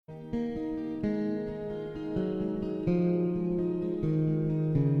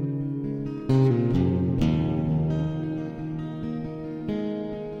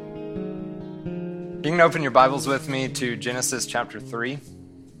can open your Bibles with me to Genesis chapter 3.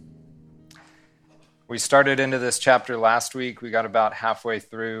 We started into this chapter last week. We got about halfway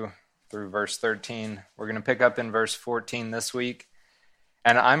through verse 13. We're going to pick up in verse 14 this week.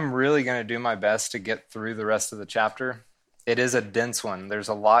 And I'm really going to do my best to get through the rest of the chapter. It is a dense one. There's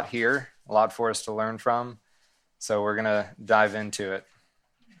a lot here, a lot for us to learn from. So we're going to dive into it.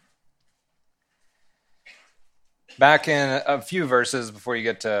 Back in a few verses before you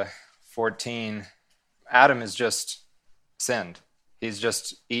get to 14, Adam has just sinned. He's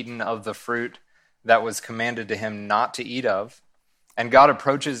just eaten of the fruit that was commanded to him not to eat of. And God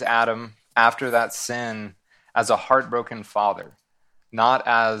approaches Adam after that sin as a heartbroken father, not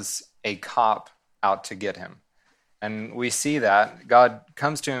as a cop out to get him. And we see that. God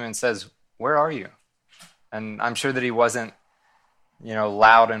comes to him and says, "Where are you?" And I'm sure that he wasn't,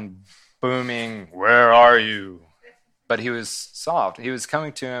 loud and booming, "Where are you?" But he was soft. He was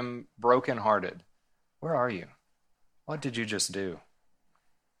coming to him brokenhearted. "Where are you? What did you just do?"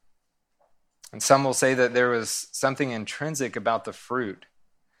 And some will say that there was something intrinsic about the fruit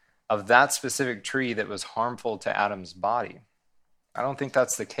of that specific tree that was harmful to Adam's body. I don't think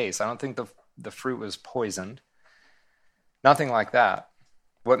that's the case. I don't think the fruit was poisoned. Nothing like that.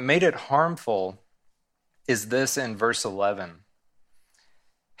 What made it harmful is this in verse 11.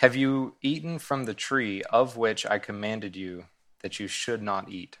 "Have you eaten from the tree of which I commanded you that you should not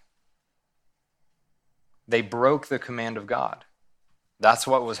eat?" They broke the command of God. That's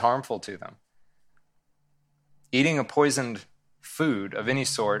what was harmful to them. Eating a poisoned food of any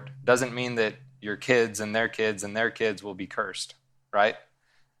sort doesn't mean that your kids and their kids and their kids will be cursed, right?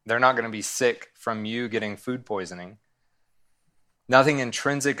 They're not going to be sick from you getting food poisoning. Nothing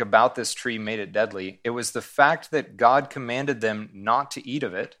intrinsic about this tree made it deadly. It was the fact that God commanded them not to eat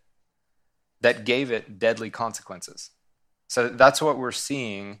of it that gave it deadly consequences. So that's what we're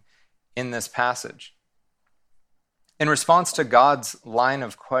seeing in this passage. In response to God's line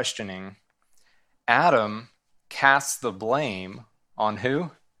of questioning, Adam casts the blame on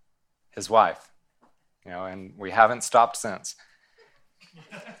who? His wife. And we haven't stopped since.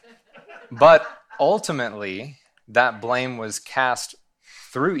 But ultimately, that blame was cast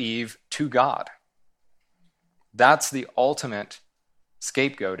through Eve to God. That's the ultimate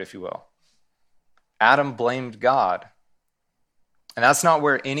scapegoat, if you will. Adam blamed God. And that's not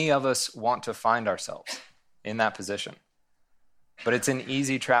where any of us want to find ourselves, in that position. But it's an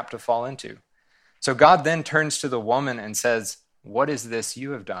easy trap to fall into. So God then turns to the woman and says, "What is this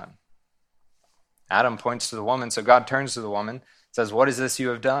you have done?" Adam points to the woman, so God turns to the woman, says, "What is this you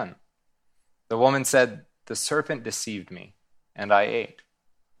have done?" The woman said, "The serpent deceived me, and I ate."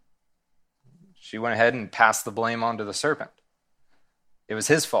 She went ahead and passed the blame on to the serpent. It was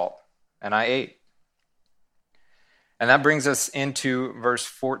his fault, and I ate. And that brings us into verse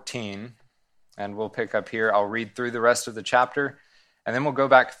 14, and we'll pick up here. I'll read through the rest of the chapter, and then we'll go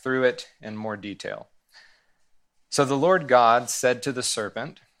back through it in more detail. "So the Lord God said to the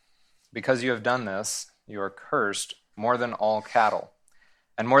serpent, 'Because you have done this, you are cursed more than all cattle,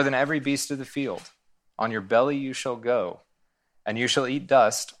 and more than every beast of the field. On your belly you shall go, and you shall eat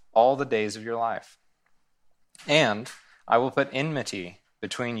dust all the days of your life. And I will put enmity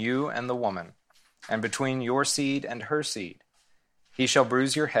between you and the woman, and between your seed and her seed. He shall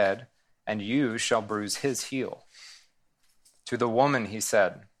bruise your head, and you shall bruise his heel.' To the woman he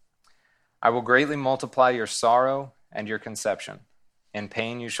said, 'I will greatly multiply your sorrow and your conception. In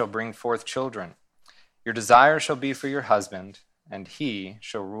pain you shall bring forth children. Your desire shall be for your husband, and he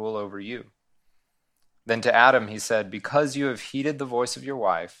shall rule over you.' Then to Adam he said, 'Because you have heeded the voice of your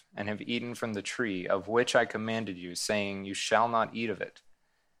wife, and have eaten from the tree of which I commanded you, saying, You shall not eat of it.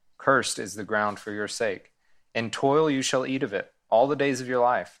 Cursed is the ground for your sake. In toil you shall eat of it all the days of your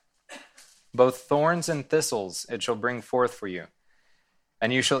life. Both thorns and thistles it shall bring forth for you.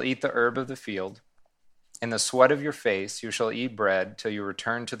 And you shall eat the herb of the field. In the sweat of your face you shall eat bread till you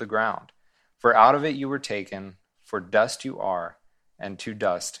return to the ground. For out of it you were taken, for dust you are, and to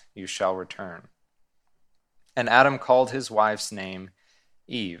dust you shall return.' And Adam called his wife's name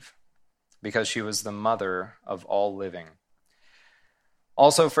Eve, because she was the mother of all living.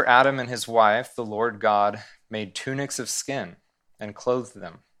 Also for Adam and his wife, the Lord God made tunics of skin and clothed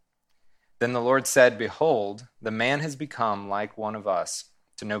them. Then the Lord said, 'Behold, the man has become like one of us,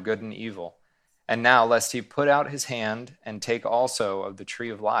 to know good and evil. And now, lest he put out his hand and take also of the tree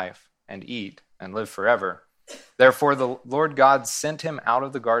of life, and eat, and live forever. Therefore the Lord God sent him out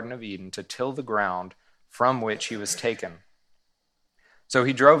of the Garden of Eden to till the ground from which he was taken. So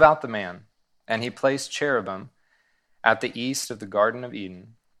he drove out the man, and he placed cherubim at the east of the Garden of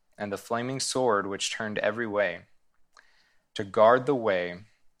Eden, and the flaming sword which turned every way, to guard the way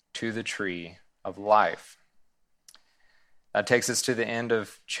to the tree of life. That takes us to the end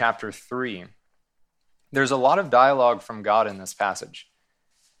of chapter 3. There's a lot of dialogue from God in this passage.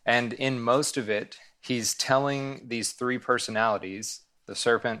 And in most of it, he's telling these three personalities, the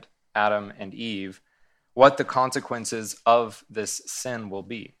serpent, Adam, and Eve, what the consequences of this sin will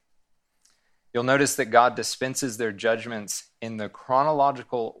be. You'll notice that God dispenses their judgments in the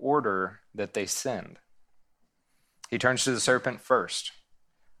chronological order that they sinned. He turns to the serpent first.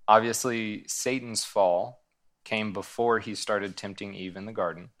 Obviously, Satan's fall came before he started tempting Eve in the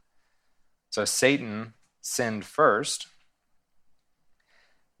garden. So Satan sinned first.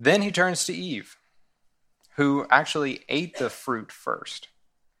 Then he turns to Eve, who actually ate the fruit first.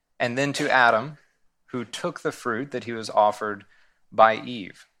 And then to Adam, who took the fruit that he was offered by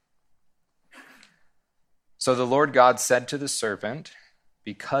Eve. So the Lord God said to the serpent,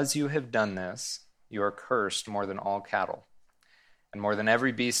 "Because you have done this, you are cursed more than all cattle, and more than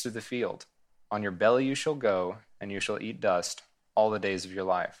every beast of the field. On your belly you shall go, and you shall eat dust all the days of your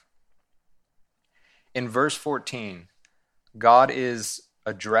life." In verse 14, God is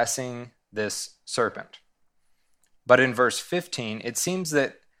addressing this serpent. But in verse 15, it seems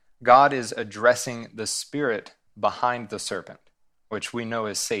that God is addressing the spirit behind the serpent, which we know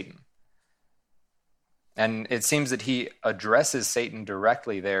as Satan. And it seems that he addresses Satan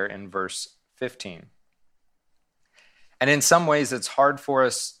directly there in verse 15. And in some ways, it's hard for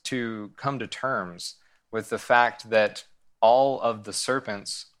us to come to terms with the fact that all of the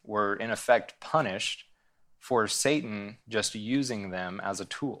serpents were in effect punished for Satan just using them as a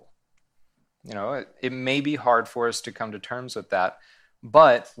tool. You know, it may be hard for us to come to terms with that,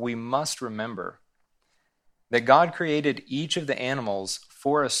 but we must remember that God created each of the animals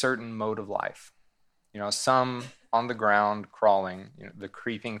for a certain mode of life. You know, some on the ground crawling, the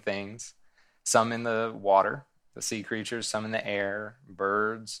creeping things, some in the water, the sea creatures, some in the air,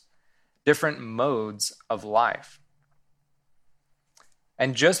 birds, different modes of life.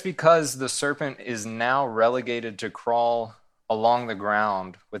 And just because the serpent is now relegated to crawl along the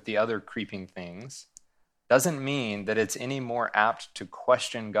ground with the other creeping things, doesn't mean that it's any more apt to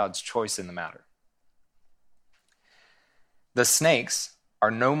question God's choice in the matter. The snakes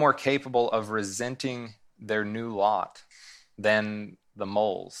are no more capable of resenting their new lot than the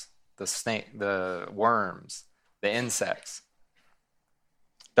moles, the worms, the insects.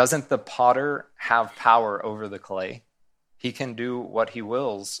 Doesn't the potter have power over the clay? He can do what he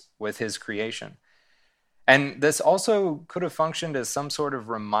wills with his creation. And this also could have functioned as some sort of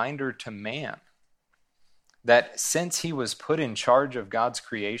reminder to man that since he was put in charge of God's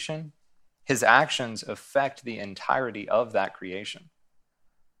creation, his actions affect the entirety of that creation.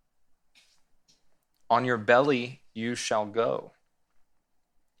 On your belly you shall go.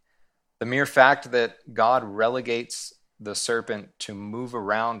 The mere fact that God relegates the serpent to move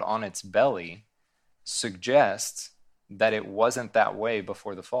around on its belly suggests that it wasn't that way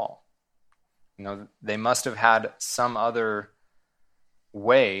before the fall. You know, they must have had some other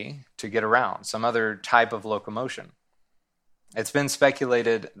way to get around, some other type of locomotion. It's been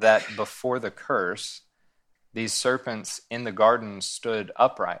speculated that before the curse, these serpents in the garden stood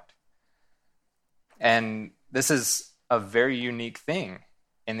upright. And this is a very unique thing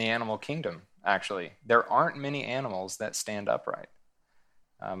in the animal kingdom, actually. There aren't many animals that stand upright.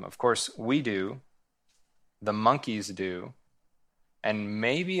 Of course, we do, the monkeys do, and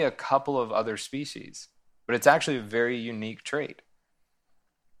maybe a couple of other species. But it's actually a very unique trait.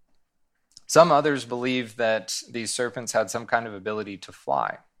 Some others believe that these serpents had some kind of ability to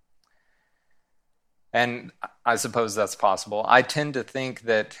fly. And I suppose that's possible. I tend to think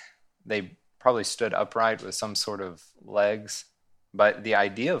that they probably stood upright with some sort of legs. But the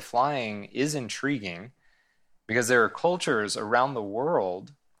idea of flying is intriguing because there are cultures around the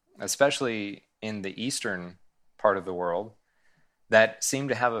world, especially in the eastern part of the world, that seem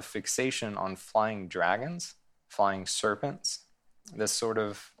to have a fixation on flying dragons, flying serpents, this sort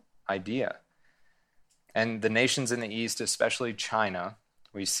of idea. And the nations in the East, especially China,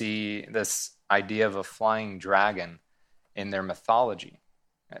 we see this idea of a flying dragon in their mythology.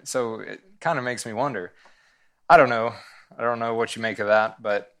 So it kind of makes me wonder. I don't know what you make of that,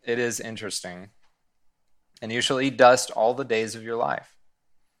 but it is interesting. And you shall eat dust all the days of your life.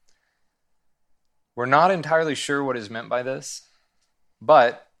 We're not entirely sure what is meant by this,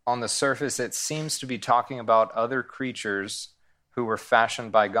 but on the surface it seems to be talking about other creatures who were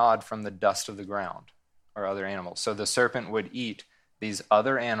fashioned by God from the dust of the ground, or other animals. So the serpent would eat these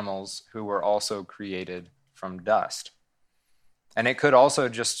other animals who were also created from dust. And it could also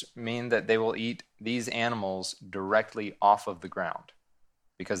just mean that they will eat these animals directly off of the ground,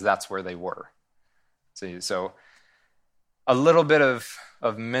 because that's where they were. See, so a little bit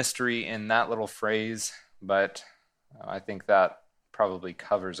of mystery in that little phrase, but I think that probably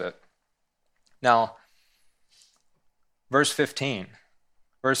covers it. Now, verse 15.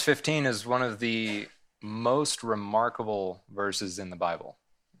 Verse 15 is one of the most remarkable verses in the Bible,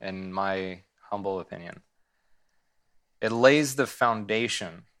 in my humble opinion. It lays the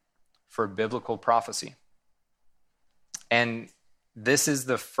foundation for biblical prophecy. And this is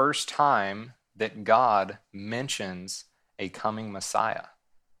the first time that God mentions a coming Messiah.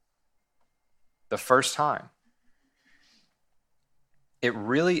 The first time. It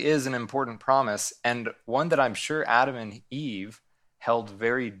really is an important promise, and one that I'm sure Adam and Eve held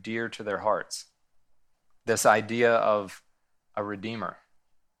very dear to their hearts. This idea of a redeemer,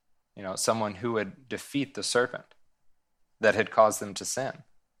 someone who would defeat the serpent that had caused them to sin.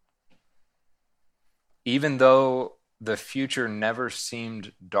 Even though the future never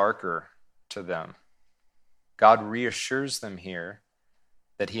seemed darker to them, God reassures them here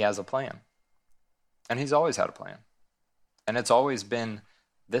that he has a plan. And he's always had a plan. And it's always been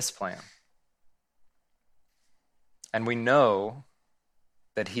this plan. And we know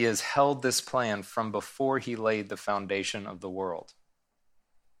that he has held this plan from before he laid the foundation of the world.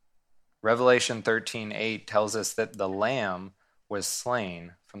 Revelation 13:8 tells us that the Lamb was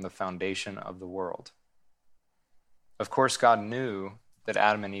slain from the foundation of the world. Of course, God knew that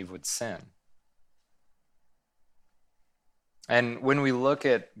Adam and Eve would sin. And when we look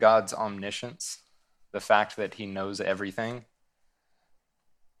at God's omniscience, the fact that he knows everything,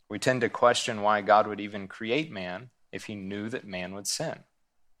 we tend to question why God would even create man if he knew that man would sin.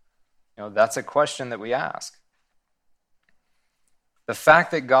 That's a question that we ask. The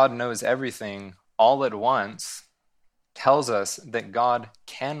fact that God knows everything all at once tells us that God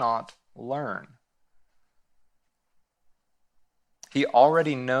cannot learn. He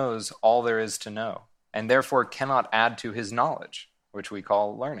already knows all there is to know, and therefore cannot add to his knowledge, which we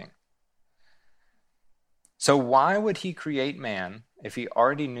call learning. So why would he create man if he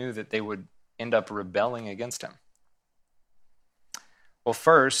already knew that they would end up rebelling against him? Well,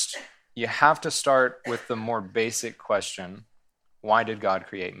 first, you have to start with the more basic question, why did God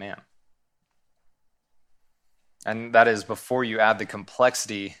create man? And that is before you add the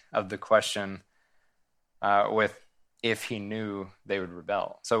complexity of the question with if he knew they would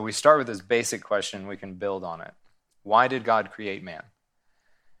rebel. So we start with this basic question, we can build on it. Why did God create man?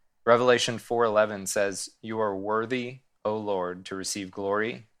 Revelation 4:11 says, "You are worthy, O Lord, to receive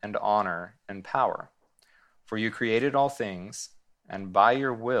glory and honor and power. For you created all things, and by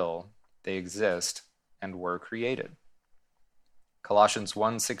your will they exist and were created." Colossians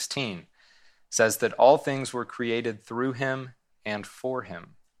 1:16 says that all things were created through him and for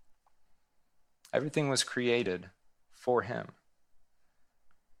him. Everything was created for him.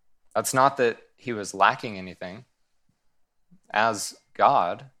 That's not that he was lacking anything. As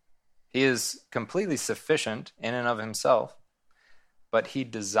God, he is completely sufficient in and of himself, but he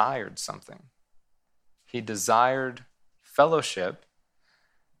desired something. He desired fellowship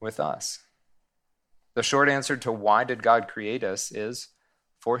with us. The short answer to why did God create us is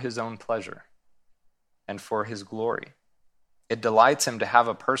for his own pleasure and for his glory. It delights him to have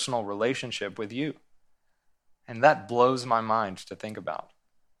a personal relationship with you. And that blows my mind to think about.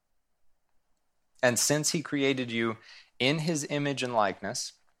 And since he created you in his image and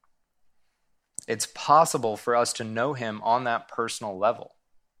likeness, it's possible for us to know him on that personal level.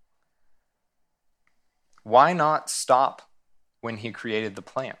 Why not stop when he created the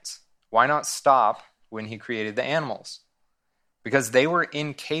plants? Why not stop when he created the animals? Because they were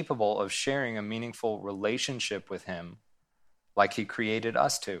incapable of sharing a meaningful relationship with him like he created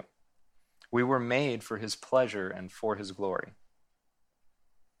us to. We were made for his pleasure and for his glory.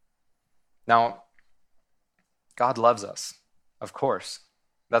 Now, God loves us, of course.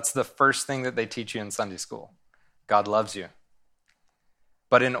 That's the first thing that they teach you in Sunday school. God loves you.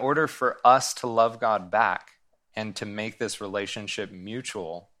 But in order for us to love God back and to make this relationship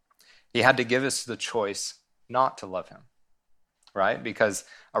mutual, he had to give us the choice not to love him, right? Because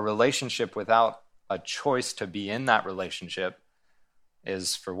a relationship without a choice to be in that relationship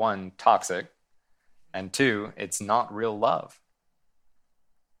is, for one, toxic, and two, it's not real love.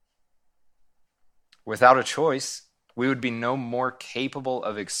 Without a choice, we would be no more capable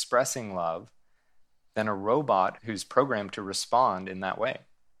of expressing love than a robot who's programmed to respond in that way,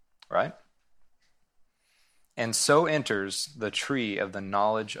 right? And so enters the tree of the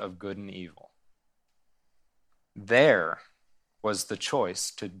knowledge of good and evil. There was the choice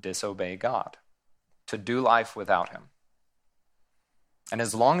to disobey God, to do life without him. And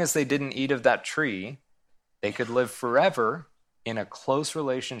as long as they didn't eat of that tree, they could live forever in a close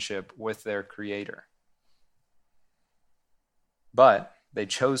relationship with their Creator. But they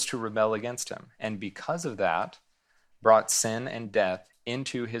chose to rebel against him, and because of that, brought sin and death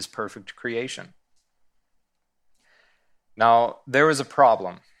into his perfect creation. Now, there was a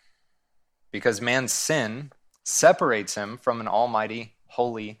problem, because man's sin separates him from an almighty,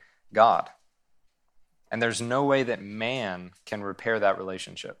 holy God. And there's no way that man can repair that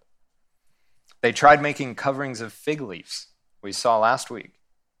relationship. They tried making coverings of fig leaves, we saw last week.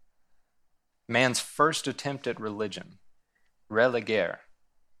 Man's first attempt at religion, religare,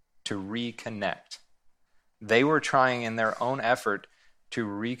 to reconnect. They were trying in their own effort to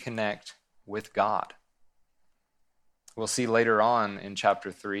reconnect with God. We'll see later on in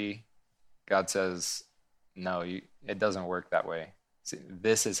chapter 3, God says, no, it doesn't work that way. See,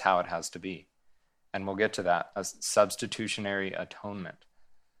 this is how it has to be. And we'll get to that, a substitutionary atonement,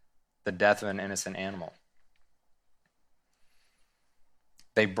 the death of an innocent animal.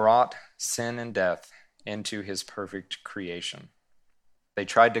 They brought sin and death into his perfect creation. They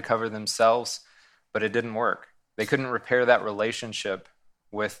tried to cover themselves, but it didn't work. They couldn't repair that relationship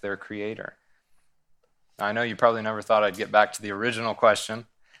with their Creator. I know you probably never thought I'd get back to the original question,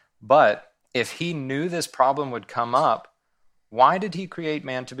 but if he knew this problem would come up, why did he create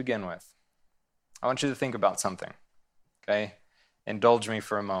man to begin with? I want you to think about something, okay? Indulge me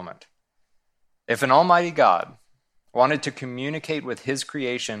for a moment. If an almighty God wanted to communicate with his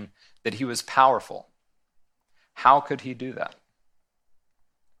creation that he was powerful, how could he do that?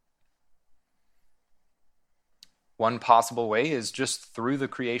 One possible way is just through the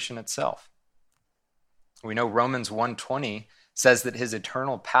creation itself. We know Romans 1:20 says that his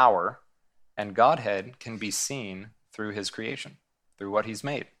eternal power and Godhead can be seen through his creation, through what he's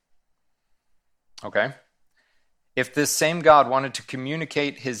made. Okay? If this same God wanted to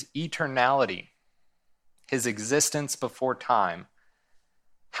communicate his eternality, his existence before time,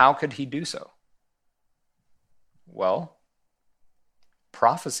 how could he do so? Well,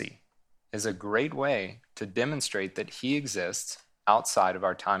 prophecy is a great way to demonstrate that he exists outside of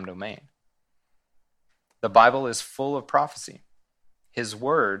our time domain. The Bible is full of prophecy. His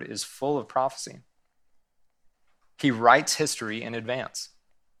word is full of prophecy. He writes history in advance.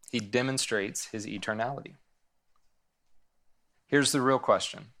 He demonstrates his eternality. Here's the real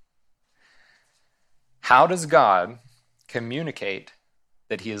question. How does God communicate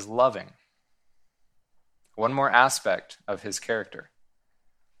that he is loving? One more aspect of his character.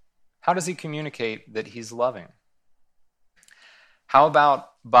 How does he communicate that he's loving? How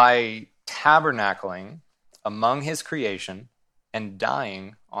about by tabernacling among his creation and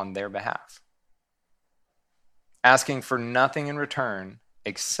dying on their behalf? Asking for nothing in return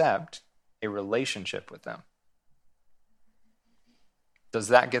except a relationship with them. Does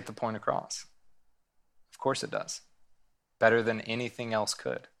that get the point across? Of course it does. Better than anything else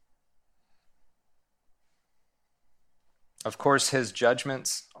could. Of course, his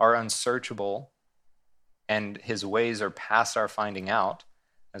judgments are unsearchable and his ways are past our finding out,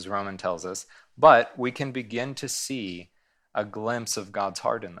 as Romans tells us, but we can begin to see a glimpse of God's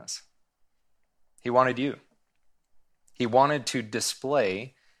heart in this. He wanted you. He wanted to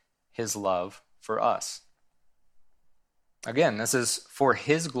display his love for us. Again, this is for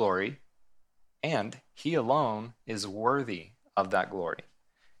his glory, and he alone is worthy of that glory.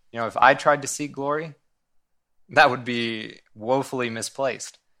 You know, if I tried to seek glory, that would be woefully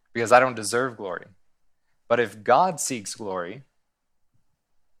misplaced because I don't deserve glory. But if God seeks glory,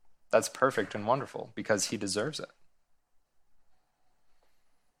 that's perfect and wonderful because he deserves it.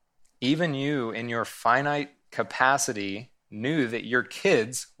 Even you, in your finite capacity, knew that your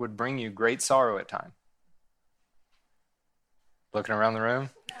kids would bring you great sorrow at times. Looking around the room?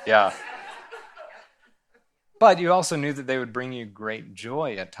 Yeah. But you also knew that they would bring you great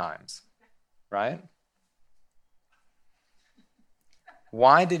joy at times, right?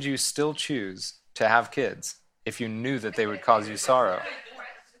 Why did you still choose to have kids if you knew that they would cause you sorrow?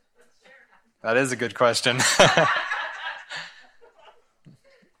 That is a good question.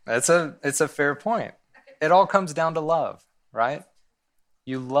 It's a fair point. It all comes down to love, right?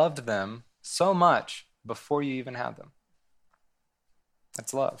 You loved them so much before you even had them.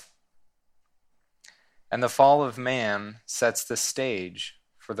 That's love. And the fall of man sets the stage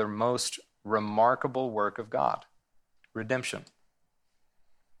for the most remarkable work of God, redemption.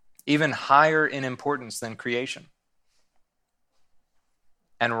 Even higher in importance than creation.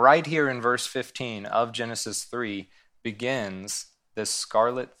 And right here in verse 15 of Genesis 3 begins this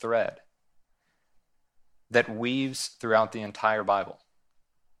scarlet thread that weaves throughout the entire Bible.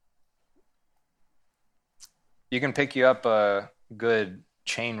 You can pick you up a good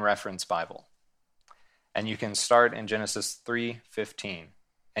chain reference Bible, and you can start in Genesis 3:15,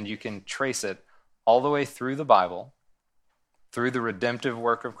 and you can trace it all the way through the Bible, through the redemptive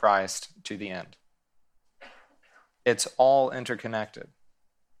work of Christ to the end. It's all interconnected.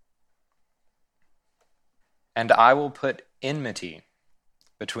 And I will put enmity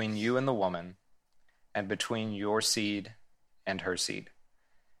between you and the woman, and between your seed and her seed.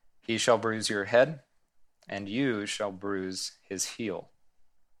 He shall bruise your head, and you shall bruise his heel.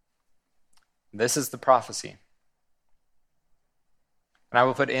 This is the prophecy. And I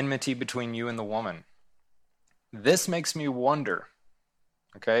will put enmity between you and the woman. This makes me wonder,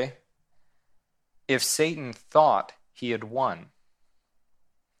 okay, if Satan thought he had won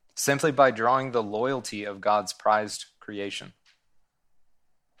simply by drawing the loyalty of God's prized creation.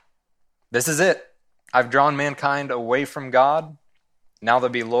 This is it. I've drawn mankind away from God. Now they'll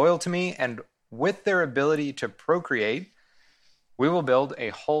be loyal to me, and with their ability to procreate, we will build a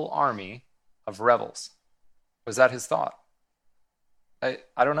whole army of rebels. Was that his thought? I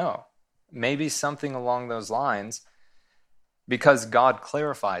don't know. Maybe something along those lines, because God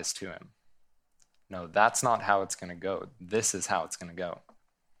clarifies to him, no, that's not how it's going to go. This is how it's going to go.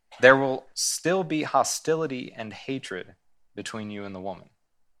 There will still be hostility and hatred between you and the woman.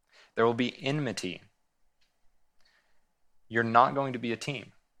 There will be enmity. You're not going to be a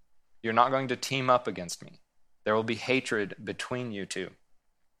team. You're not going to team up against me. There will be hatred between you two,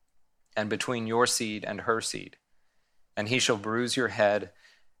 and between your seed and her seed. And he shall bruise your head,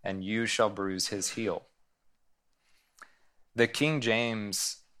 and you shall bruise his heel. The King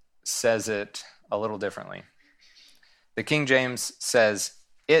James says it a little differently. The King James says,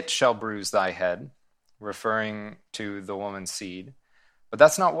 it shall bruise thy head, referring to the woman's seed. But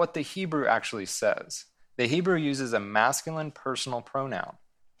that's not what the Hebrew actually says. The Hebrew uses a masculine personal pronoun,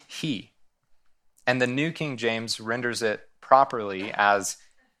 he. And the New King James renders it properly as,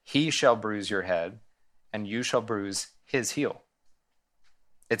 he shall bruise your head, and you shall bruise his heel.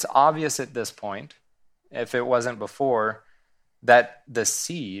 It's obvious at this point, if it wasn't before, that the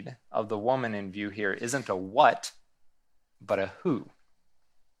seed of the woman in view here isn't a what, but a who.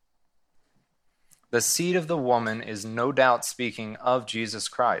 The seed of the woman is no doubt speaking of Jesus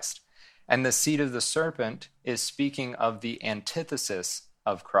Christ, and the seed of the serpent is speaking of the antithesis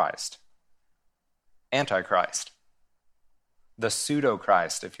of Christ, Antichrist, the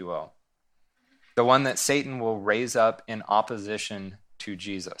pseudo-Christ, if you will, the one that Satan will raise up in opposition to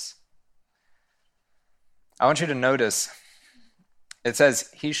Jesus. I want you to notice, it says,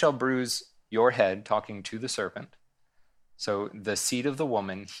 he shall bruise your head, talking to the serpent. So the seed of the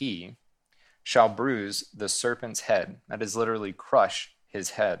woman, he, shall bruise the serpent's head. That is literally crush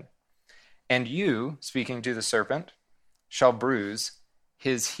his head. And you, speaking to the serpent, shall bruise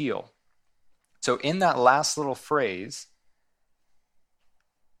his heel. So in that last little phrase,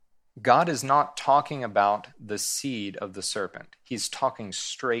 God is not talking about the seed of the serpent. He's talking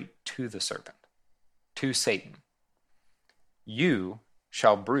straight to the serpent, to Satan. You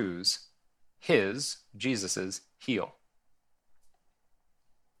shall bruise his, Jesus's, heel.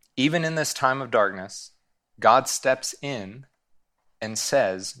 Even in this time of darkness, God steps in and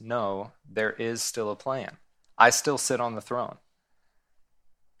says, no, there is still a plan. I still sit on the throne.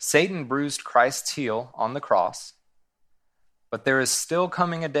 Satan bruised Christ's heel on the cross, but there is still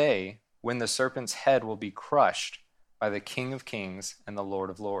coming a day when the serpent's head will be crushed by the King of Kings and the Lord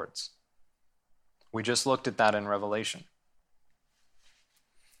of Lords. We just looked at that in Revelation.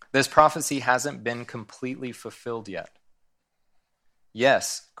 This prophecy hasn't been completely fulfilled yet.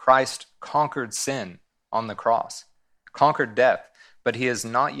 Yes, Christ conquered sin on the cross, conquered death, but he has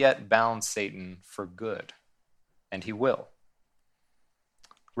not yet bound Satan for good, and he will.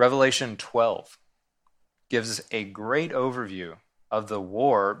 Revelation 12 gives a great overview of the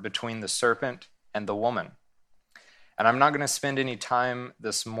war between the serpent and the woman. And I'm not going to spend any time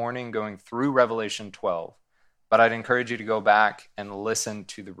this morning going through Revelation 12, but I'd encourage you to go back and listen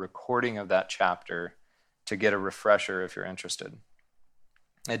to the recording of that chapter to get a refresher if you're interested.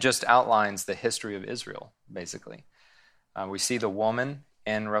 It just outlines the history of Israel, basically. We see the woman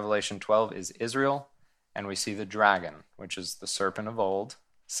in Revelation 12 is Israel, and we see the dragon, which is the serpent of old,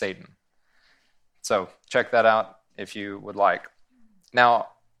 Satan. So check that out if you would like. Now,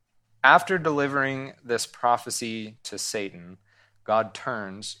 after delivering this prophecy to Satan, God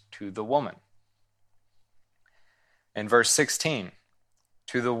turns to the woman. In verse 16,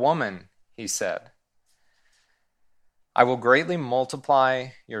 to the woman, he said, I will greatly multiply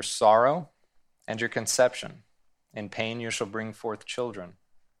your sorrow and your conception. In pain you shall bring forth children.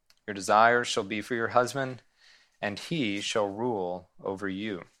 Your desires shall be for your husband, and he shall rule over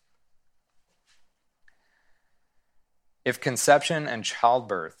you. If conception and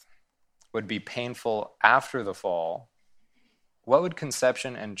childbirth would be painful after the fall, what would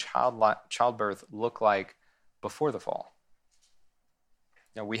conception and childbirth look like before the fall?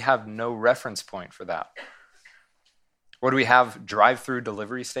 We have no reference point for that. What do we have? Drive-through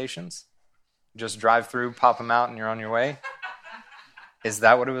delivery stations? Just drive through, pop them out, and you're on your way? Is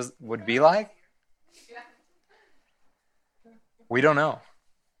that what it would be like? We don't know.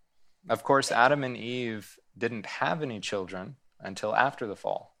 Of course, Adam and Eve didn't have any children until after the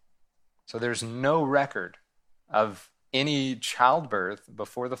fall. So there's no record of any childbirth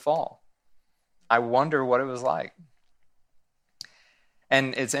before the fall. I wonder what it was like.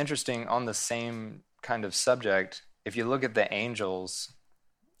 And it's interesting, on the same kind of subject, if you look at the angels,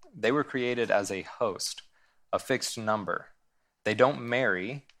 they were created as a host, a fixed number. They don't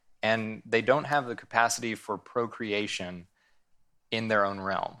marry, and they don't have the capacity for procreation in their own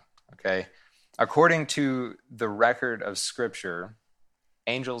realm, okay? According to the record of Scripture,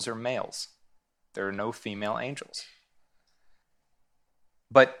 angels are males. There are no female angels.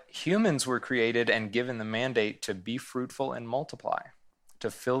 But humans were created and given the mandate to be fruitful and multiply, to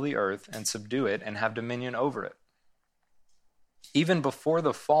fill the earth and subdue it and have dominion over it. Even before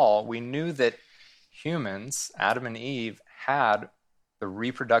the fall, we knew that humans, Adam and Eve, had the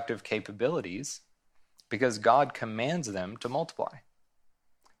reproductive capabilities because God commands them to multiply.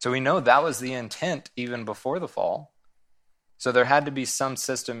 So we know that was the intent even before the fall. So there had to be some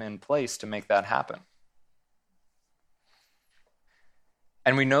system in place to make that happen.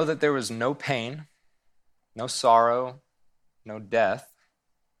 And we know that there was no pain, no sorrow, no death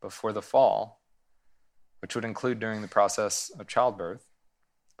before the fall, which would include during the process of childbirth.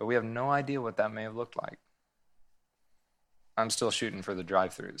 But we have no idea what that may have looked like. I'm still shooting for the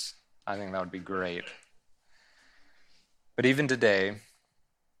drive-thrus. I think that would be great. But even today,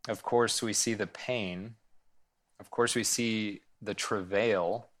 of course, we see the pain. Of course, we see the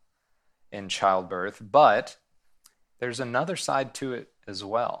travail in childbirth, but there's another side to it as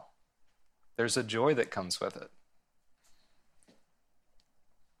well. There's a joy that comes with it.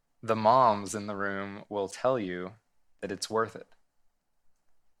 The moms in the room will tell you that it's worth it.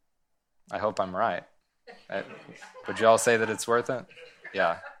 I hope I'm right. Would you all say that it's worth it?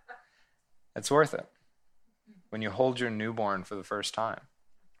 Yeah. It's worth it. When you hold your newborn for the first time.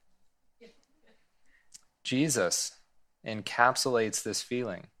 Jesus encapsulates this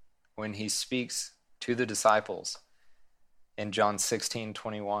feeling when he speaks to the disciples in John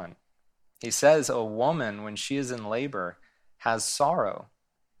 16:21. He says, a woman, when she is in labor, has sorrow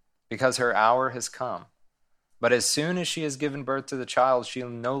because her hour has come. But as soon as she has given birth to the child, she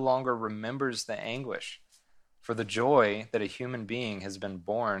no longer remembers the anguish for the joy that a human being has been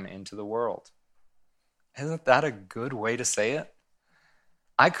born into the world. Isn't that a good way to say it?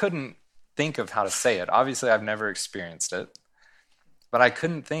 I couldn't think of how to say it. Obviously, I've never experienced it, but I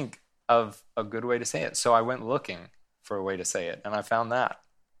couldn't think of a good way to say it. So I went looking for a way to say it, and I found that.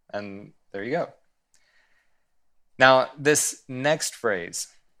 And there you go. Now, this next phrase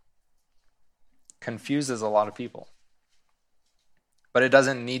confuses a lot of people, but it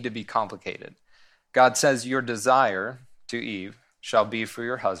doesn't need to be complicated. God says, your desire, to Eve, shall be for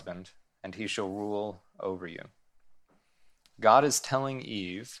your husband, and he shall rule over you. God is telling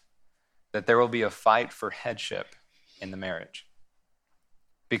Eve that there will be a fight for headship in the marriage.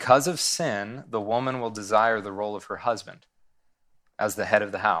 Because of sin, the woman will desire the role of her husband as the head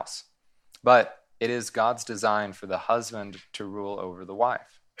of the house. But it is God's design for the husband to rule over the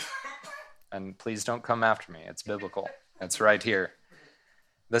wife. And please don't come after me. It's biblical. It's right here.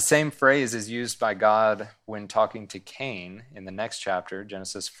 The same phrase is used by God when talking to Cain in the next chapter,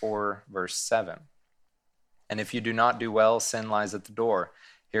 Genesis 4, verse 7. And if you do not do well, sin lies at the door.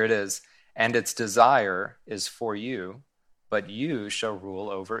 Here it is. And its desire is for you, but you shall rule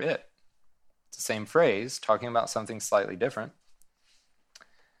over it. It's the same phrase, talking about something slightly different.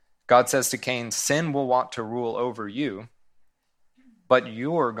 God says to Cain, sin will want to rule over you, but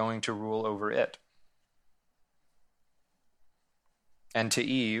you're going to rule over it. And to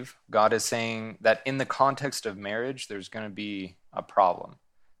Eve, God is saying that in the context of marriage, there's going to be a problem.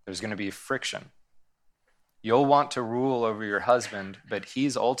 There's going to be friction. You'll want to rule over your husband, but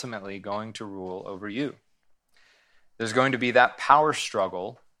he's ultimately going to rule over you. There's going to be that power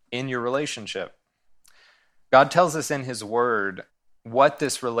struggle in your relationship. God tells us in his word what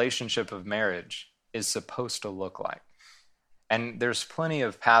this relationship of marriage is supposed to look like. And there's plenty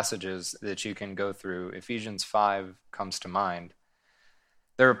of passages that you can go through. Ephesians 5 comes to mind.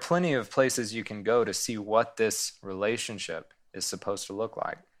 There are plenty of places you can go to see what this relationship is supposed to look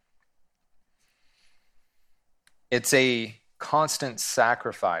like. It's a constant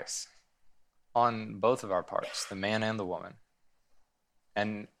sacrifice on both of our parts, the man and the woman.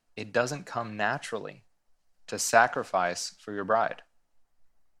 And it doesn't come naturally to sacrifice for your bride.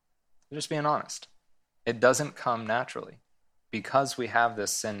 Just being honest. It doesn't come naturally. because we have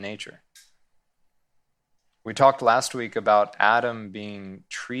this sin nature. We talked last week about Adam being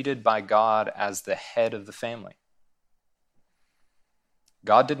treated by God as the head of the family.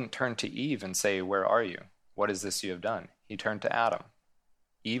 God didn't turn to Eve and say, "Where are you? What is this you have done?" He turned to Adam,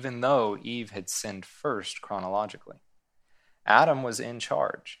 even though Eve had sinned first chronologically. Adam was in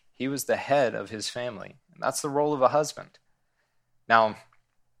charge. He was the head of his family. And that's the role of a husband. Now,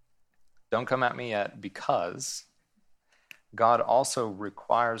 don't come at me yet, because God also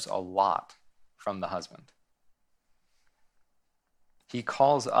requires a lot from the husband. He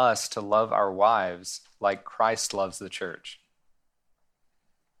calls us to love our wives like Christ loves the church.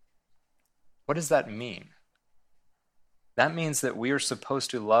 What does that mean? That means that we are supposed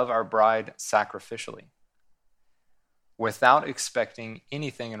to love our bride sacrificially, without expecting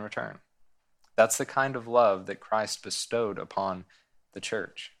anything in return. That's the kind of love that Christ bestowed upon the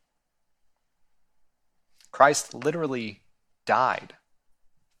church. Christ literally died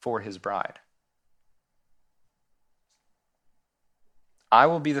for his bride. I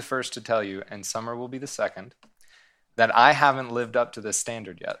will be the first to tell you, and Summer will be the second, that I haven't lived up to this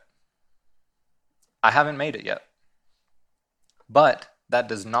standard yet. I haven't made it yet. But that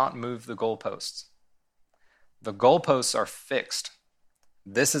does not move the goalposts. The goalposts are fixed.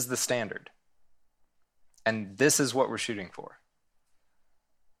 This is the standard. And this is what we're shooting for.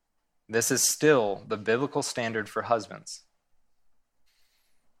 This is still the biblical standard for husbands.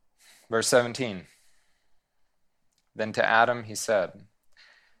 Verse 17. Then to Adam he said,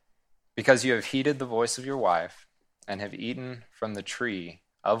 "Because you have heeded the voice of your wife, and have eaten from the tree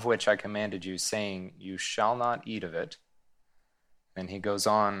of which I commanded you, saying, you shall not eat of it." And he goes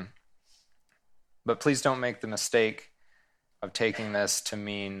on, "But please don't make the mistake of taking this to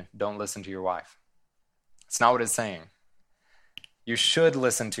mean don't listen to your wife." It's not what it's saying. You should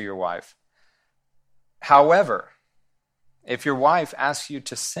listen to your wife. However, if your wife asks you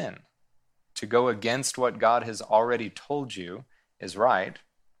to sin, to go against what God has already told you is right,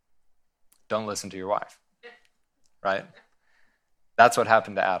 don't listen to your wife. Right? That's what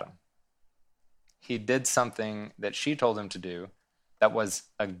happened to Adam. He did something that she told him to do that was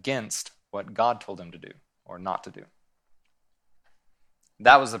against what God told him to do or not to do.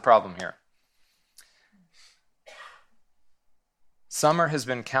 That was the problem here. Summer has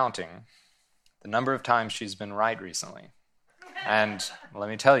been counting the number of times she's been right recently. And let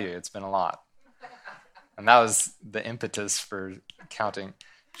me tell you, it's been a lot. And that was the impetus for counting.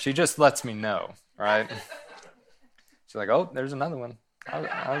 She just lets me know, right? She's like, "Oh, there's another one.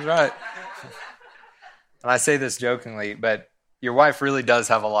 I was right." And I say this jokingly, but your wife really does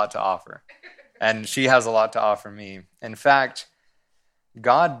have a lot to offer. And she has a lot to offer me. In fact,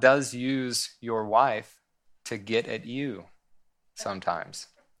 God does use your wife to get at you sometimes,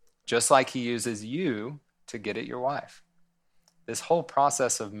 just like he uses you to get at your wife. This whole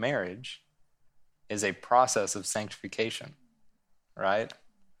process of marriage is a process of sanctification, right?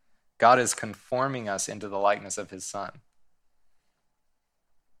 God is conforming us into the likeness of his Son.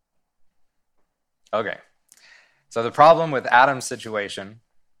 Okay, so the problem with Adam's situation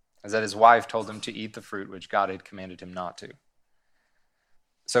is that his wife told him to eat the fruit which God had commanded him not to.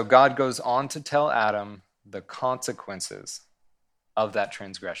 So God goes on to tell Adam the consequences of that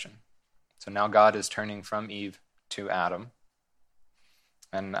transgression. So now God is turning from Eve to Adam.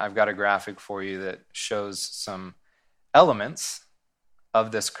 And I've got a graphic for you that shows some elements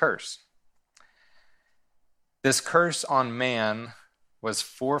of this curse. This curse on man was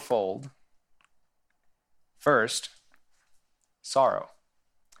fourfold. First, sorrow.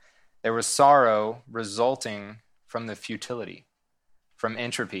 There was sorrow resulting from the futility, from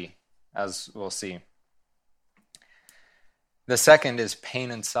entropy, as we'll see. The second is pain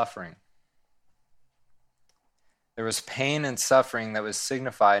and suffering. There was pain and suffering that was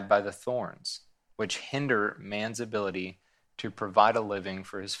signified by the thorns, which hinder man's ability to provide a living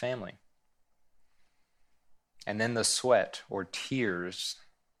for his family. And then the sweat or tears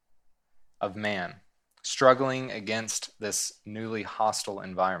of man, struggling against this newly hostile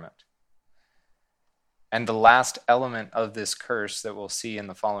environment. And the last element of this curse that we'll see in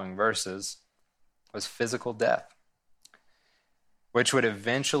the following verses was physical death, which would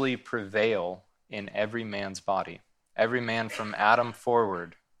eventually prevail in every man's body. Every man from Adam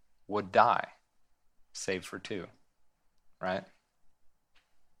forward would die, save for two, right?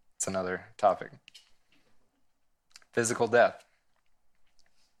 It's another topic. Physical death.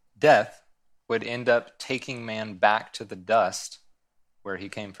 Death would end up taking man back to the dust where he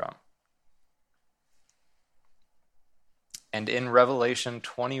came from. And in Revelation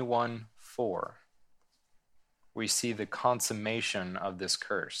 21:4, we see the consummation of this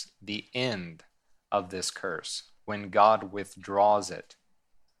curse, the end of this curse, when God withdraws it.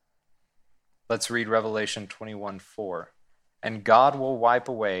 Let's read Revelation 21:4. And God will wipe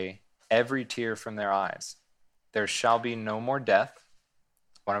away every tear from their eyes. There shall be no more death,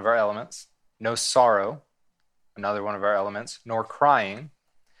 one of our elements, no sorrow, another one of our elements, nor crying.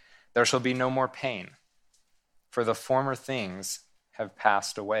 There shall be no more pain, for the former things have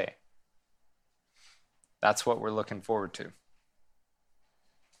passed away. That's what we're looking forward to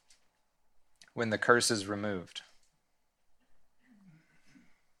when the curse is removed.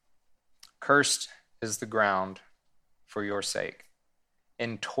 Cursed is the ground for your sake.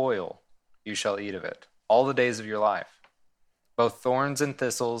 In toil you shall eat of it all the days of your life. Both thorns and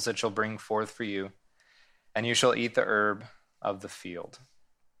thistles it shall bring forth for you, and you shall eat the herb of the field.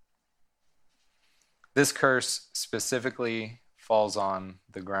 This curse specifically falls on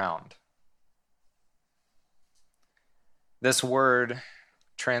the ground. This word,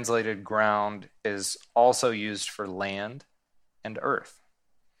 translated ground, is also used for land and earth,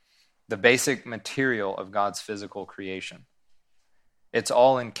 the basic material of God's physical creation. It's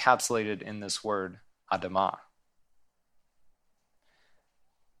all encapsulated in this word, Adamah.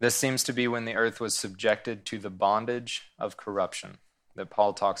 This seems to be when the earth was subjected to the bondage of corruption that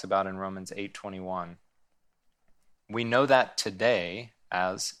Paul talks about in Romans 8:21. We know that today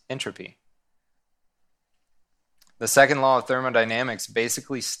as entropy. The second law of thermodynamics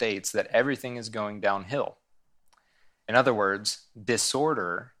basically states that everything is going downhill. In other words,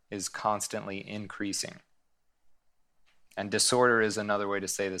 disorder is constantly increasing. And disorder is another way to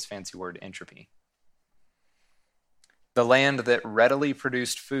say this fancy word, entropy. The land that readily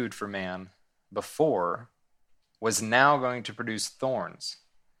produced food for man before was now going to produce thorns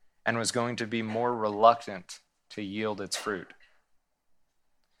and was going to be more reluctant to yield its fruit.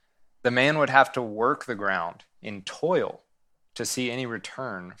 The man would have to work the ground in toil to see any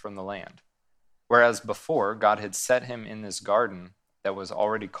return from the land, whereas before God had set him in this garden that was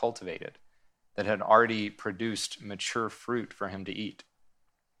already cultivated, that had already produced mature fruit for him to eat.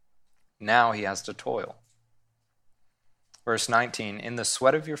 Now he has to toil. Verse 19, in the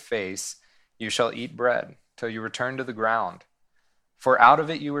sweat of your face you shall eat bread till you return to the ground. For out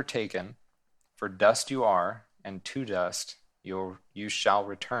of it you were taken, for dust you are, and to dust you shall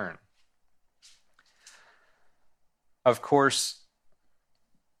return. Of course,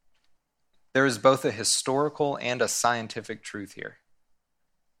 there is both a historical and a scientific truth here.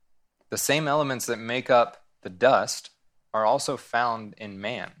 The same elements that make up the dust are also found in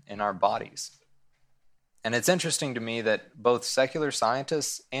man, in our bodies. And it's interesting to me that both secular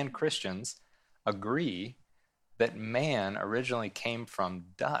scientists and Christians agree that man originally came from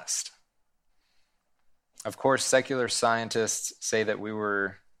dust. Of course, secular scientists say that we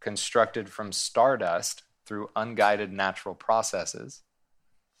were constructed from stardust through unguided natural processes,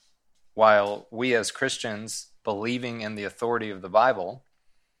 while we as Christians, believing in the authority of the Bible,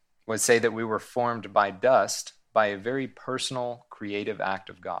 would say that we were formed by dust by a very personal, creative act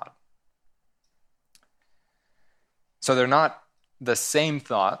of God. So they're not the same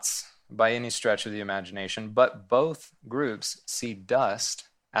thoughts by any stretch of the imagination, but both groups see dust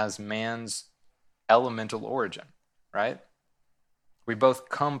as man's elemental origin, right? We both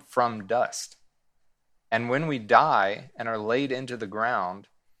come from dust. And when we die and are laid into the ground,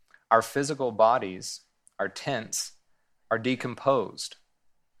 our physical bodies, our tents, are decomposed.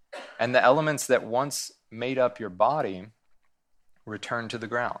 And the elements that once made up your body return to the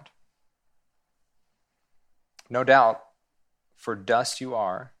ground. No doubt, for dust you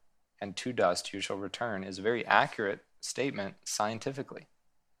are, and to dust you shall return, is a very accurate statement scientifically.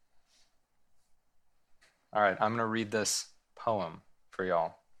 All right, I'm going to read this poem for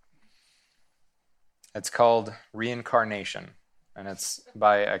y'all. It's called Reincarnation, and it's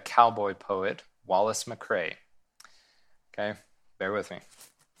by a cowboy poet, Wallace McCrae. Okay, bear with me.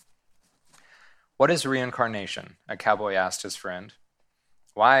 What is reincarnation? A cowboy asked his friend.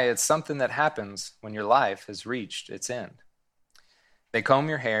 Why, it's something that happens when your life has reached its end. They comb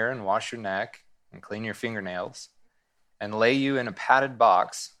your hair and wash your neck and clean your fingernails and lay you in a padded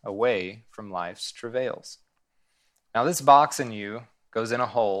box away from life's travails. Now this box in you goes in a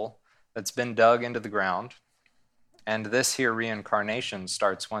hole that's been dug into the ground, and this here reincarnation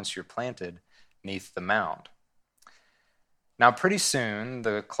starts once you're planted neath the mound. Now pretty soon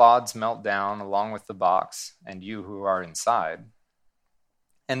the clods melt down along with the box and you who are inside.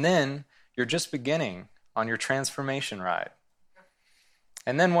 And then you're just beginning on your transformation ride.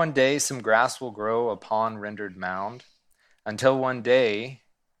 And then one day some grass will grow upon rendered mound, until one day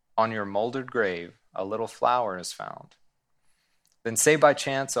on your molded grave a little flower is found. Then say by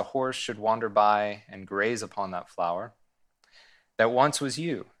chance a horse should wander by and graze upon that flower that once was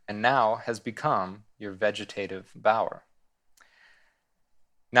you and now has become your vegetative bower.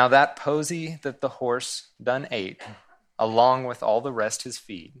 Now that posy that the horse done ate, along with all the rest his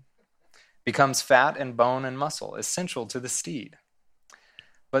feed, becomes fat and bone and muscle, essential to the steed.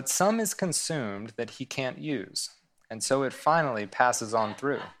 But some is consumed that he can't use, and so it finally passes on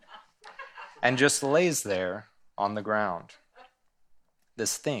through, and just lays there on the ground,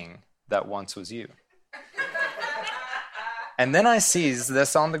 this thing that once was you. And then I seize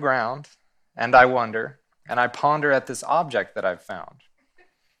this on the ground, and I wonder, and I ponder at this object that I've found.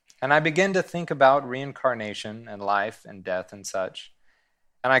 And I begin to think about reincarnation and life and death and such.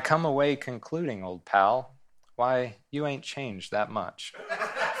 And I come away concluding, old pal, why, you ain't changed that much.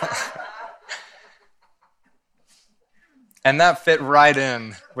 And that fit right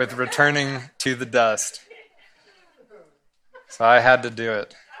in with returning to the dust. So I had to do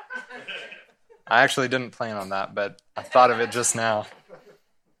it. I actually didn't plan on that, but I thought of it just now.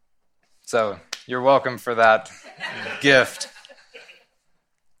 So you're welcome for that gift.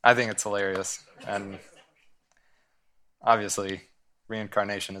 I think it's hilarious. And obviously,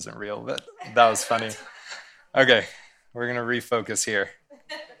 reincarnation isn't real, but that was funny. Okay, we're going to refocus here.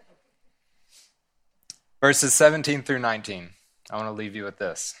 Verses 17 through 19. I want to leave you with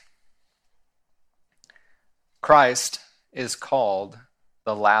this. Christ is called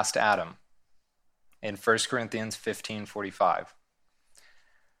the last Adam in 1 Corinthians 15:45.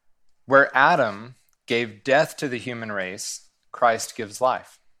 Where Adam gave death to the human race, Christ gives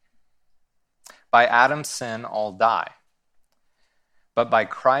life. By Adam's sin, all die. But by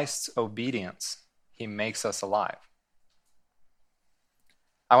Christ's obedience, he makes us alive.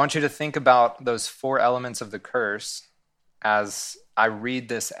 I want you to think about those 4 elements of the curse as I read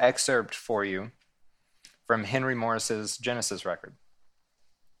this excerpt for you from Henry Morris's Genesis record.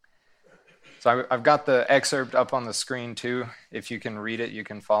 So I've got the excerpt up on the screen too. If you can read it, you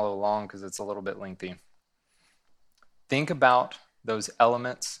can follow along because it's a little bit lengthy. Think about those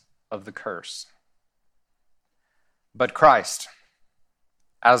elements of the curse. But Christ,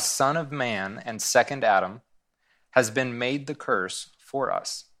 as Son of Man and second Adam, has been made the curse for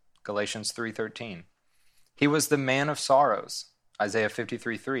us. Galatians 3:13. He was the man of sorrows. Isaiah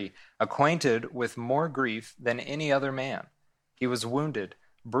 53:3. Acquainted with more grief than any other man. He was wounded,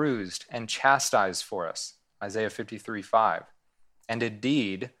 bruised, and chastised for us. Isaiah 53:5. And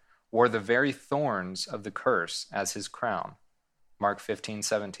indeed wore the very thorns of the curse as his crown. Mark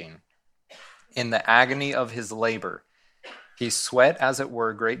 15:17. In the agony of his labor, he sweat as it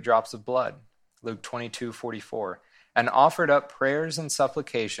were great drops of blood. Luke 22:44. And offered up prayers and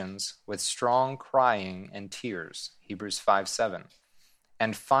supplications with strong crying and tears. Hebrews 5:7.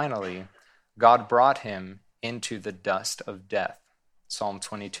 And finally, God brought him into the dust of death. Psalm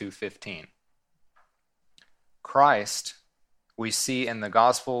 22:15. Christ, we see in the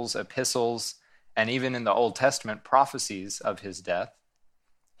Gospels, epistles, and even in the Old Testament prophecies of his death,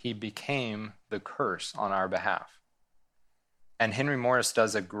 he became the curse on our behalf. And Henry Morris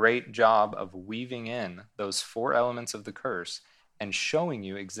does a great job of weaving in those 4 elements of the curse and showing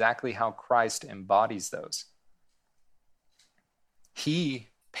you exactly how Christ embodies those. He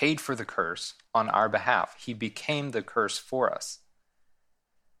paid for the curse on our behalf. He became the curse for us.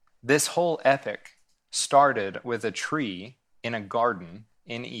 This whole epic started with a tree in a garden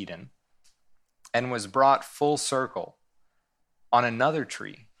in Eden and was brought full circle on another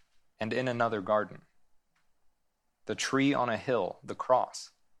tree and in another garden. The tree on a hill, the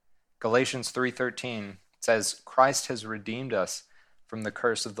cross. Galatians 3:13 says, Christ has redeemed us from the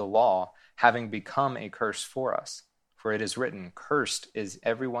curse of the law, having become a curse for us. For it is written, cursed is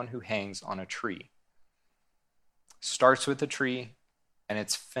everyone who hangs on a tree. Starts with a tree, and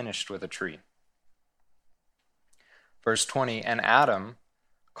it's finished with a tree. Verse 20, and Adam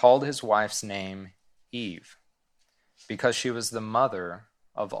called his wife's name Eve, because she was the mother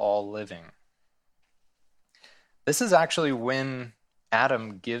of all living. This is actually when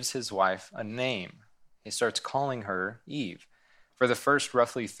Adam gives his wife a name. He starts calling her Eve. For the first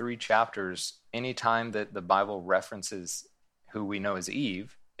roughly 3 chapters, any time that the Bible references who we know as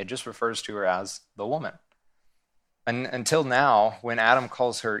Eve, it just refers to her as the woman. And until now, when Adam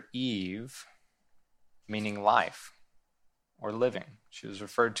calls her Eve, meaning life or living, she was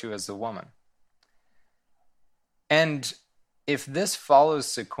referred to as the woman. And if this follows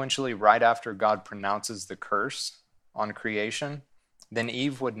sequentially right after God pronounces the curse on creation, then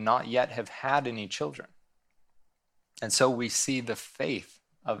Eve would not yet have had any children. And so we see the faith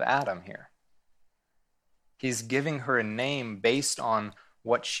of Adam here. He's giving her a name based on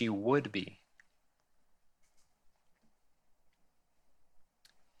what she would be.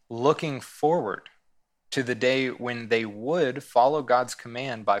 Looking forward to the day when they would follow God's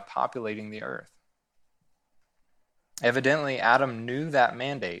command by populating the earth. Evidently, Adam knew that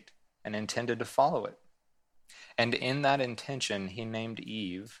mandate and intended to follow it. And in that intention, he named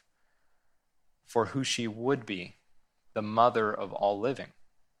Eve for who she would be, the mother of all living.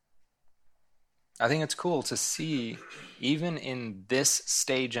 I think it's cool to see, even in this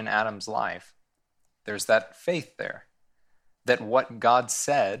stage in Adam's life, there's that faith there, that what God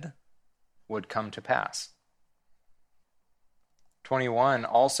said would come to pass. 21,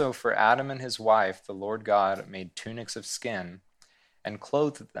 also for Adam and his wife, the Lord God made tunics of skin and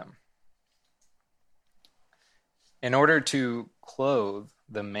clothed them. In order to clothe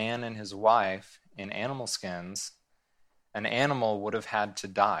the man and his wife in animal skins, an animal would have had to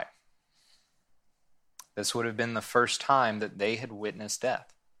die. This would have been the first time that they had witnessed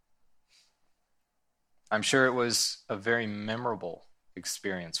death. I'm sure it was a very memorable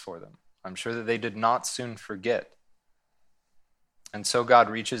experience for them. I'm sure that they did not soon forget. And so God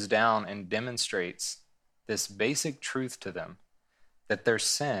reaches down and demonstrates this basic truth to them, that their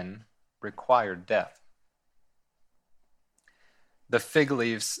sin required death. The fig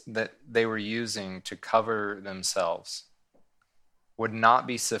leaves that they were using to cover themselves would not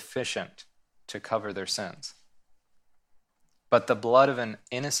be sufficient to cover their sins. But the blood of an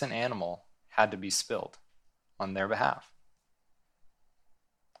innocent animal had to be spilled on their behalf.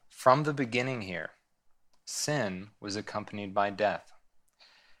 From the beginning here, sin was accompanied by death.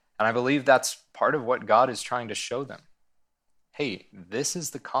 And I believe that's part of what God is trying to show them. Hey, this is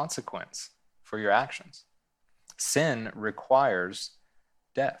the consequence for your actions. Sin requires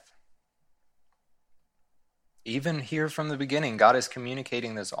death. Even here from the beginning, God is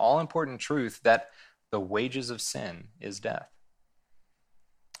communicating this all-important truth that the wages of sin is death,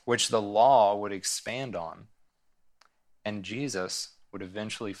 which the law would expand on, and Jesus would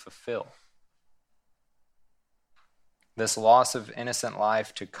eventually fulfill. This loss of innocent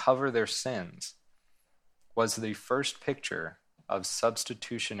life to cover their sins was the first picture of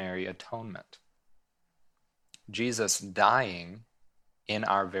substitutionary atonement. Jesus dying in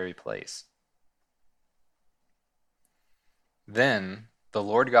our very place. Then the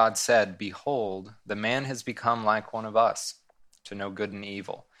Lord God said, "Behold, the man has become like one of us, to know good and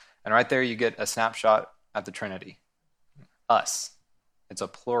evil." And right there you get a snapshot at the Trinity. Us. It's a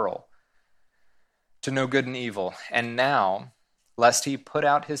plural. To know good and evil. And now, lest he put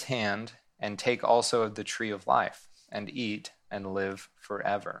out his hand and take also of the tree of life, and eat and live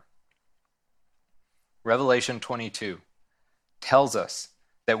forever. Revelation 22 tells us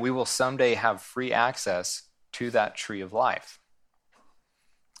that we will someday have free access to that tree of life.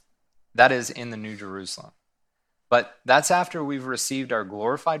 That is in the New Jerusalem. But that's after we've received our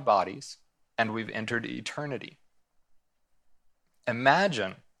glorified bodies and we've entered eternity.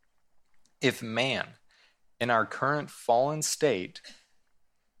 Imagine if man, in our current fallen state,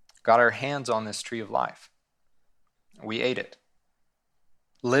 got our hands on this tree of life. We ate it,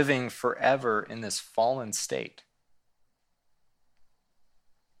 living forever in this fallen state.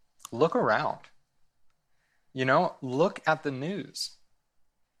 Look around. Look at the news.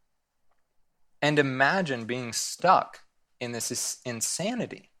 And imagine being stuck in this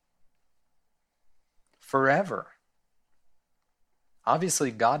insanity forever. Obviously,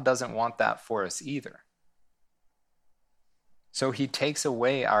 God doesn't want that for us either. So he takes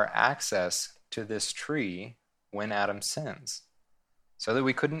away our access to this tree when Adam sins, so that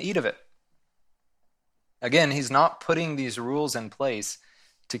we couldn't eat of it. Again, he's not putting these rules in place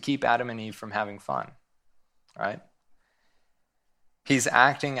to keep Adam and Eve from having fun, right? He's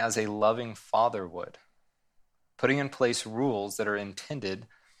acting as a loving father would, putting in place rules that are intended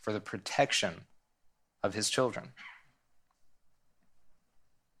for the protection of his children.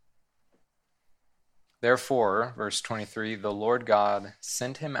 Therefore, verse 23, the Lord God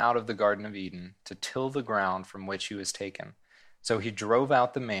sent him out of the Garden of Eden to till the ground from which he was taken. So he drove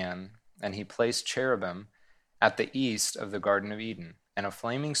out the man, and he placed cherubim at the east of the Garden of Eden, and a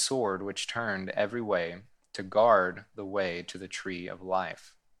flaming sword which turned every way to guard the way to the tree of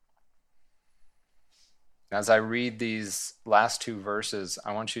life. As I read these last two verses,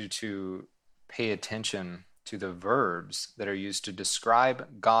 I want you to pay attention to the verbs that are used to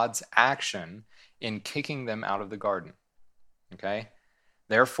describe God's action in kicking them out of the garden. Okay?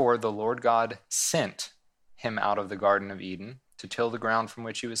 Therefore, the Lord God sent him out of the Garden of Eden to till the ground from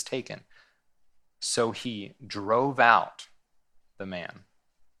which he was taken. So he drove out the man.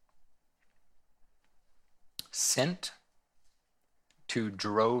 Sent to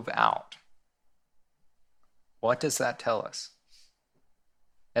drove out. What does that tell us?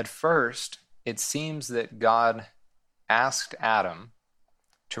 At first, it seems that God asked Adam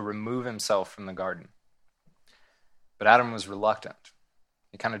to remove himself from the garden. But Adam was reluctant.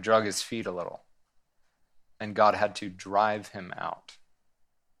 He kind of drug his feet a little. And God had to drive him out.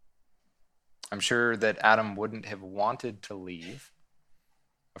 I'm sure that Adam wouldn't have wanted to leave.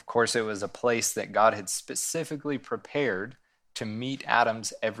 Of course, it was a place that God had specifically prepared to meet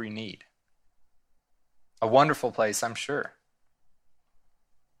Adam's every need. A wonderful place, I'm sure.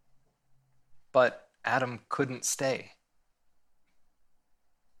 But Adam couldn't stay.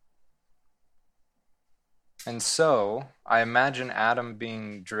 And so, I imagine Adam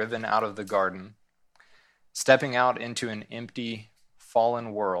being driven out of the garden, stepping out into an empty,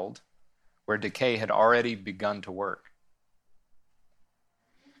 fallen world where decay had already begun to work.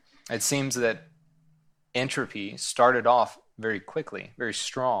 It seems that entropy started off very quickly, very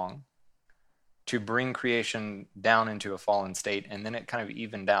strong, to bring creation down into a fallen state, and then it kind of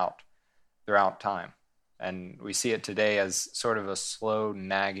evened out throughout time. And we see it today as sort of a slow,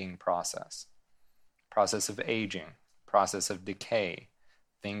 nagging process of aging, process of decay,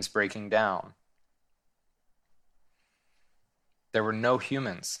 things breaking down. There were no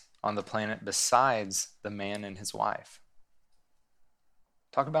humans on the planet besides the man and his wife.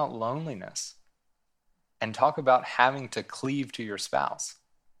 Talk about loneliness. And talk about having to cleave to your spouse.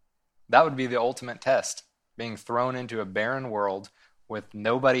 That would be the ultimate test, being thrown into a barren world with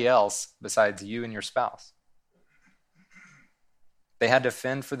nobody else besides you and your spouse. They had to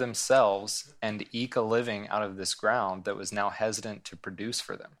fend for themselves and eke a living out of this ground that was now hesitant to produce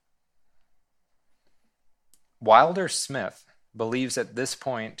for them. Wilder Smith believes at this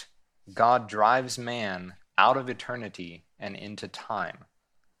point God drives man out of eternity and into time.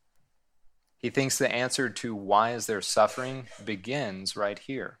 He thinks the answer to why is there suffering begins right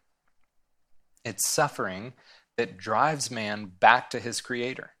here. It's suffering that drives man back to his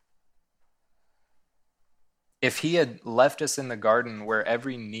Creator. If he had left us in the garden where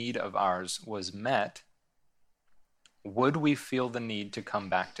every need of ours was met, would we feel the need to come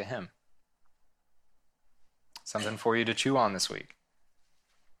back to him? Something for you to chew on this week.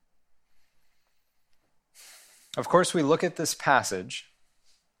 Of course, we look at this passage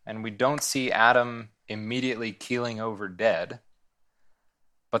and we don't see Adam immediately keeling over dead,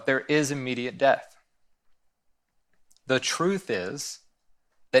 but there is immediate death. The truth is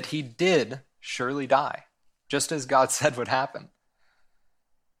that he did surely die, just as God said would happen.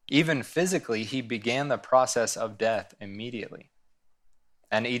 Even physically, he began the process of death immediately.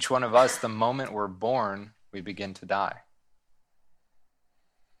 And each one of us, the moment we're born, we begin to die.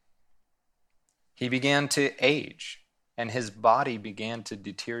 He began to age, and his body began to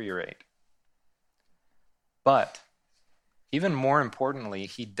deteriorate. But, even more importantly,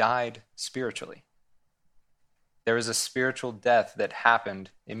 he died spiritually. There was a spiritual death that happened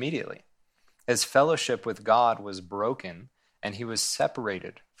immediately. His fellowship with God was broken, and he was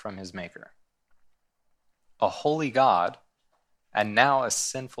separated from his Maker. A holy God, and now a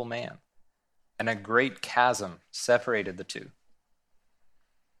sinful man, and a great chasm separated the two.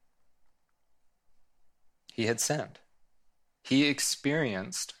 He had sinned. He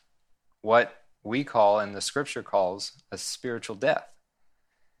experienced what we call, and the scripture calls, a spiritual death.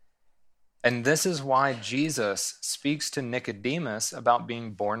 And this is why Jesus speaks to Nicodemus about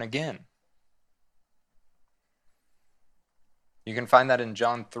being born again. You can find that in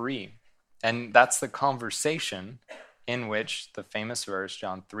John 3. And that's the conversation in which the famous verse,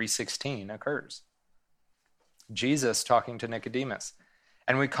 John 3:16, occurs. Jesus talking to Nicodemus.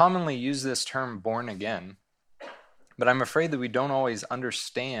 And we commonly use this term born again, but I'm afraid that we don't always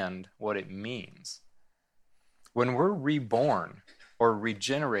understand what it means. When we're reborn, or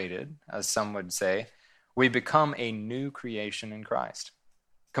regenerated, as some would say, we become a new creation in Christ.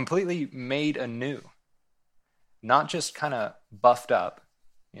 Completely made anew. Not just kind of buffed up,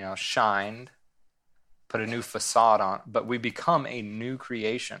 shined, put a new facade on, but we become a new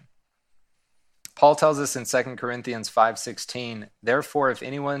creation. Paul tells us in 2 Corinthians 5:16, "Therefore, if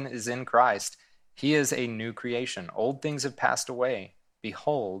anyone is in Christ, he is a new creation. Old things have passed away.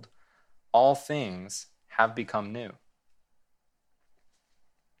 Behold, all things have become new."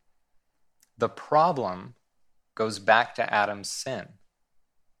 The problem goes back to Adam's sin.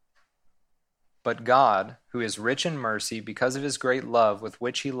 But God, who is rich in mercy because of his great love with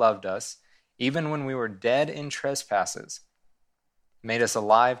which he loved us, even when we were dead in trespasses, made us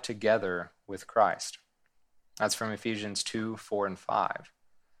alive together with Christ. That's from Ephesians 2:4 and 5.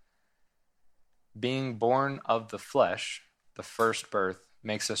 Being born of the flesh, the first birth,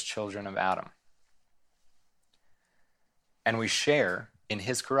 makes us children of Adam. And we share in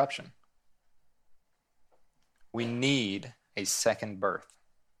his corruption. We need a second birth,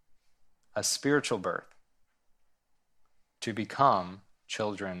 a spiritual birth, to become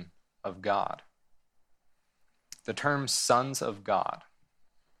children of God. The term sons of God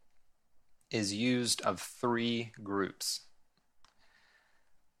is used of three groups.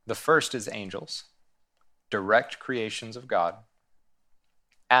 The first is angels, direct creations of God.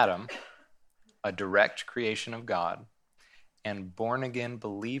 Adam, a direct creation of God. And born-again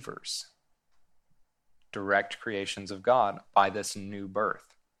believers, direct creations of God by this new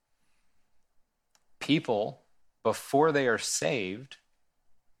birth. People, before they are saved,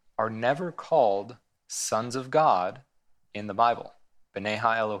 are never called sons of God in the Bible. B'nai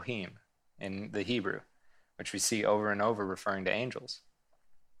ha-Elohim in the Hebrew, which we see over and over referring to angels.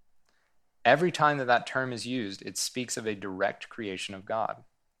 Every time that term is used, it speaks of a direct creation of God,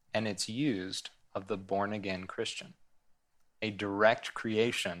 and it's used of the born-again Christian. A direct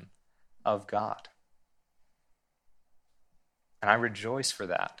creation of God. And I rejoice for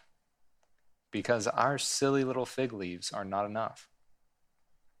that, because our silly little fig leaves are not enough.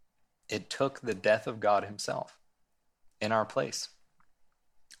 It took the death of God himself in our place.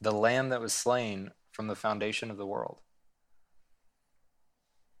 The Lamb that was slain from the foundation of the world.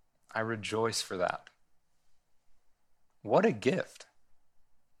 I rejoice for that. What a gift.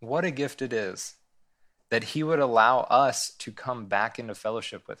 What a gift it is that he would allow us to come back into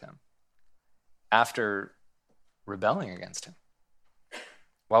fellowship with him after rebelling against him.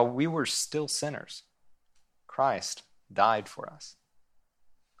 While we were still sinners, Christ died for us.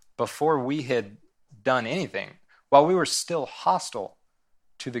 Before we had done anything, while we were still hostile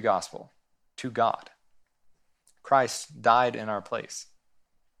to the gospel, to God, Christ died in our place.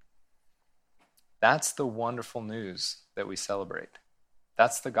 That's the wonderful news that we celebrate.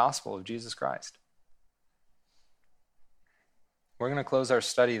 That's the gospel of Jesus Christ. We're going to close our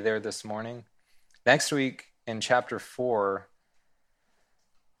study there this morning. Next week in chapter 4,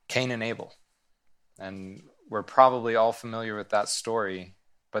 Cain and Abel. And we're probably all familiar with that story,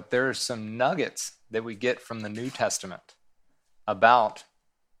 but there are some nuggets that we get from the New Testament about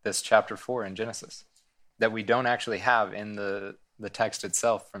this chapter 4 in Genesis that we don't actually have in the text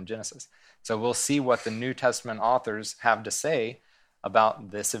itself from Genesis. So we'll see what the New Testament authors have to say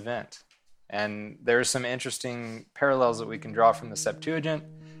about this event. And there's some interesting parallels that we can draw from the Septuagint.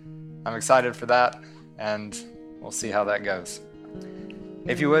 I'm excited for that, and we'll see how that goes.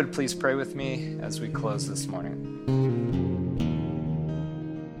 If you would, please pray with me as we close this morning.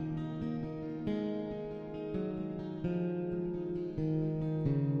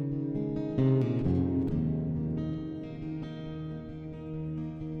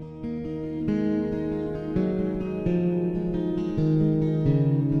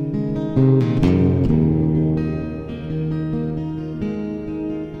 Thank you.